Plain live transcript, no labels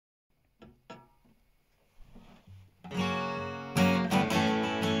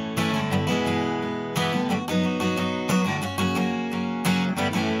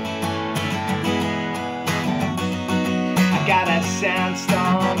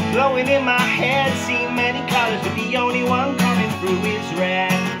sandstorm blowing in my head, seeing many colors, but the only one coming through is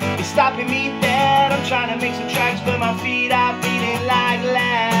red. It's stopping me dead. I'm trying to make some tracks, but my feet are beating like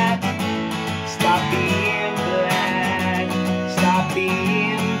lead. Stop being black, stop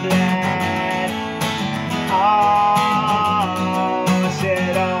being black. Oh, I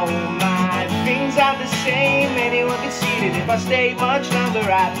said, oh my, things aren't the same. Anyone can see that if I stay much longer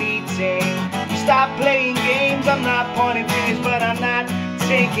I'd be tame. Stop playing games, I'm not pointing fingers, but I'm not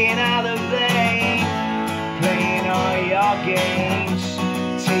taking all the blame. Playing all your games,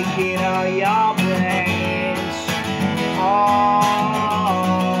 taking all your blames.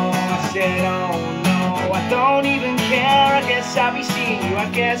 Oh, I said, oh no, I don't even care. I guess I'll be seeing you, I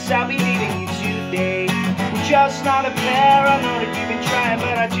guess I'll be leaving you today. We're just not a pair. I know that you've been trying,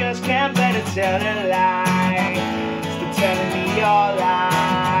 but I just can't better tell a lie. Stop telling me your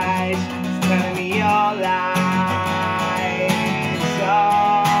lies, telling me your lies. Oh.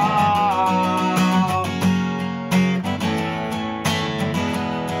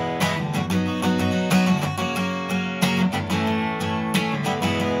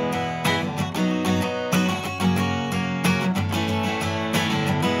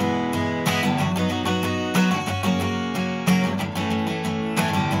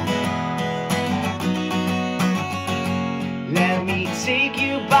 Let me take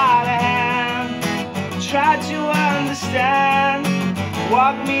you by the hand, try to understand,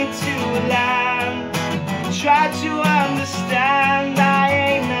 walk me to land, try to understand. I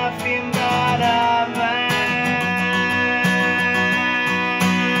ain't nothing but a man.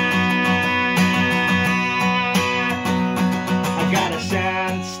 I got a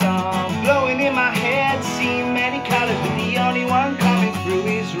sandstorm blowing in my head, seeing many colors, but the only one coming through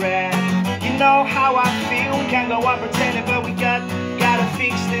is red. You know how I feel, we can't go on pretending, but we gotta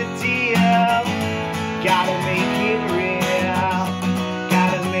fix the deal, gotta make it real.